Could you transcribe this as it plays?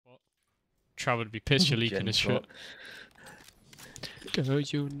Trav would be pissed you're leaking his shit. Girl,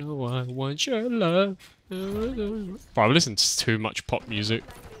 you know I want your love. Bro, I've listened to too much pop music.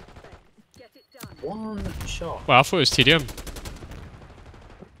 One shot. Well, I thought it was TDM.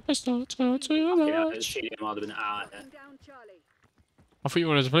 It's not too much. TDM might have been out there. I thought you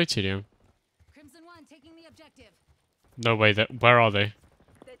wanted to play TDM. Crimson 1 taking the objective. No way, where are they?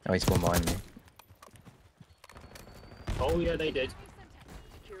 Oh, he's one behind me. Oh yeah, they did.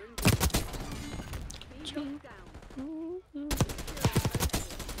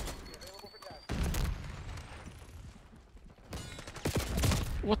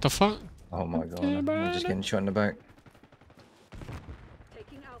 What the fuck? Oh my god, I'm just getting shot in the back.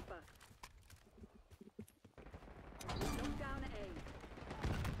 Taking Alpha. Down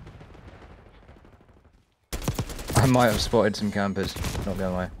A. I might have spotted some campers, not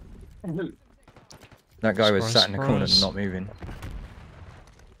gonna lie. That guy was sat in the corner not moving.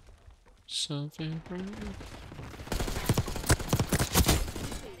 Something.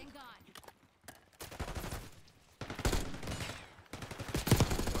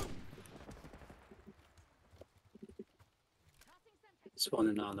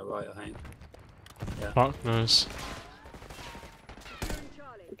 Spawning now on the right, I think. Yeah. Fuck, nice.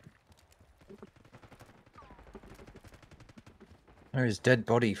 Oh, his dead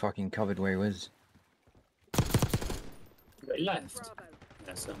body fucking covered where he was. They left.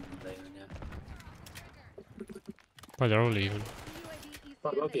 Yeah, someone leaving, yeah. Well, they're all leaving.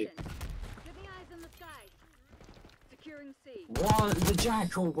 Fuck, lucky. Securing C. What? The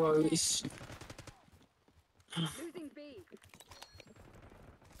jackal, bro. It's... Losing B.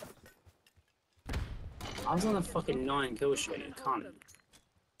 I was on a fucking 9 kill streak, you can't.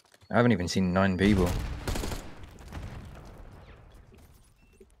 I haven't even seen 9 people.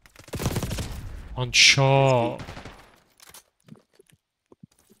 On shot.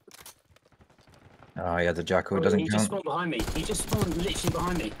 Oh yeah, the jackal doesn't He count. just spawned behind me. He just spawned literally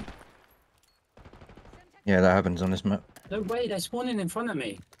behind me. Yeah, that happens on this map. No way, they're spawning in front of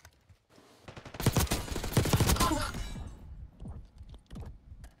me.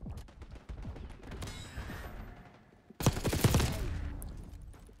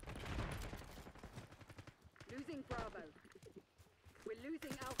 Losing Bravo. We're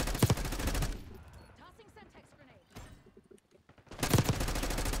losing Alpha. Tossing Semtex grenade.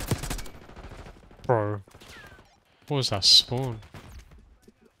 Bro. What was that spawn?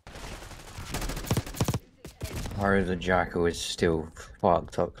 Or the jackal is still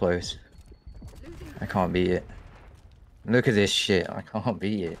fucked up close. I can't beat it. Look at this shit, I can't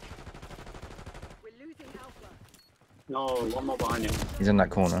beat it. We're losing Alpha. No, one more behind you. He's in that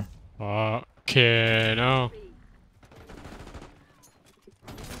corner. Okay, no.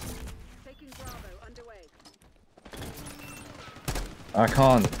 Taking Bravo underway. I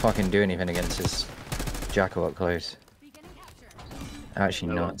can't fucking do anything against this jackal up close. Beginning capture.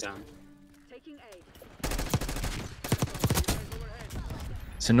 Actually No, not. down. Taking A.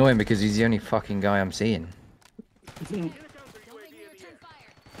 It's annoying because he's the only fucking guy I'm seeing. Don't make me return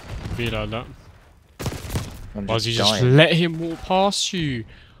fire. Be like that. I'm Why just you just dying. let him walk past you?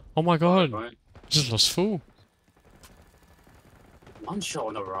 Oh my god. Right. Just lost full. One shot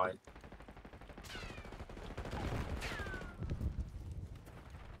on the right.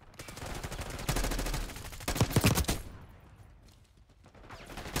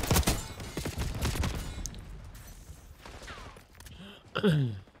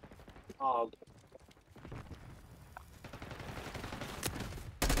 Oh,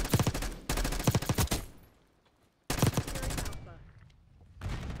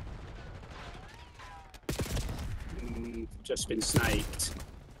 just been snaked.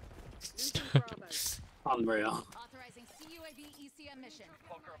 Losing Bravo. Unreal. Authorizing CUAV ECM mission.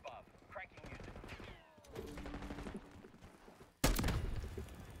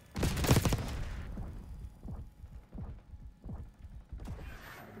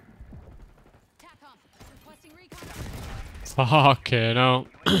 TACOM. Requesting recon. Fucking hell.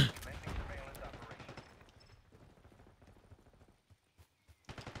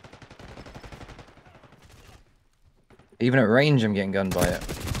 Even at range I'm getting gunned by it.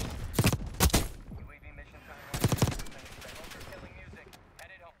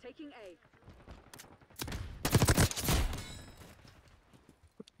 Taking A.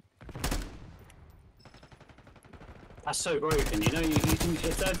 That's so broken. You know, you can,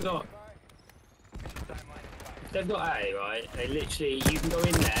 if they've got A, right? They literally, you can go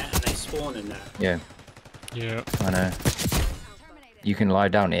in there and they spawn in there. Yeah, Yeah. I know. Terminated. You can lie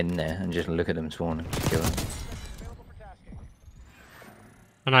down in there and just look at them spawn and just kill them.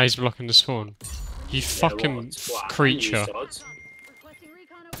 And now he's blocking the spawn. You Yeah, fucking what? creature. What? Requesting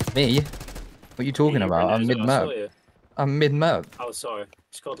recon over. Me? What are you talking You about? were I'm in mid there as well, I map. saw you. I'm mid map. Oh, sorry.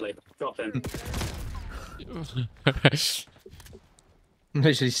 Scodley. Drop him. I'm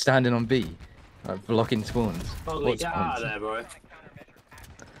literally standing on B, like blocking spawns. Scodley, What get out of spawns? there, bro.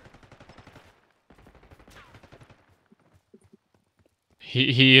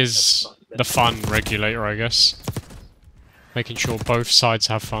 He is the fun regulator, I guess. Making sure both sides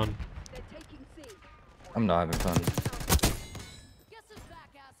have fun. They're taking C. I'm not having fun. Guess who's back,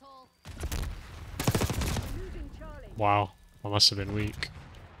 asshole? Losing Charlie. Wow, I must have been weak.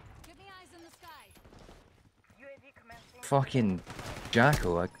 Give me eyes in the sky. Fucking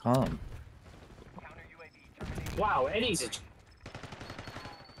jackal, I can't. Wow, Eddie's a... Securing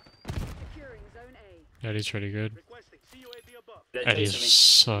zone A. Eddie's really good. They're Eddie is chasing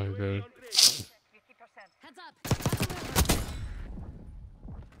so good. Heads up.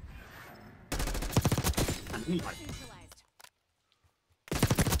 me. Neutralized.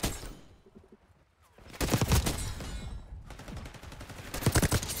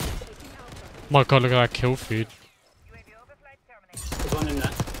 Taking Alpha. My god, look at that kill feed. There's one in there.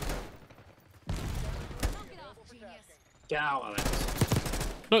 Knock it off, genius. Get out, Alex.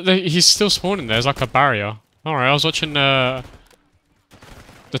 Look, he's still spawning. There's like a barrier. Alright, I was watching the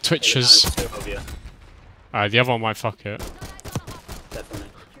Twitchers. There's two of you, The other one might fuck it. Got eyes on a hopper. definitely.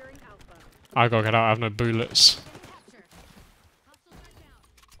 Securing Alpha. I gotta get out. I have no bullets. Capture. Hostile right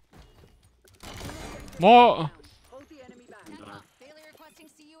down. What? Hold the enemy back. Tag off. Bailey requesting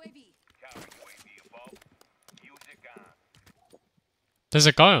CUAV. There's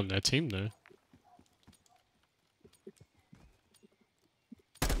a guy on their team though.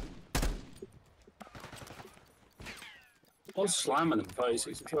 I was slamming them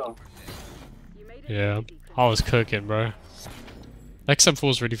poses as well. You made it Yeah, easy for I was cooking, bro. XM4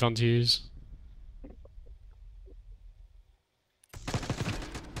 is really fun to use.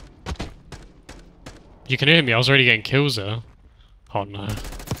 You can hear me. I was already getting kills there. Oh no.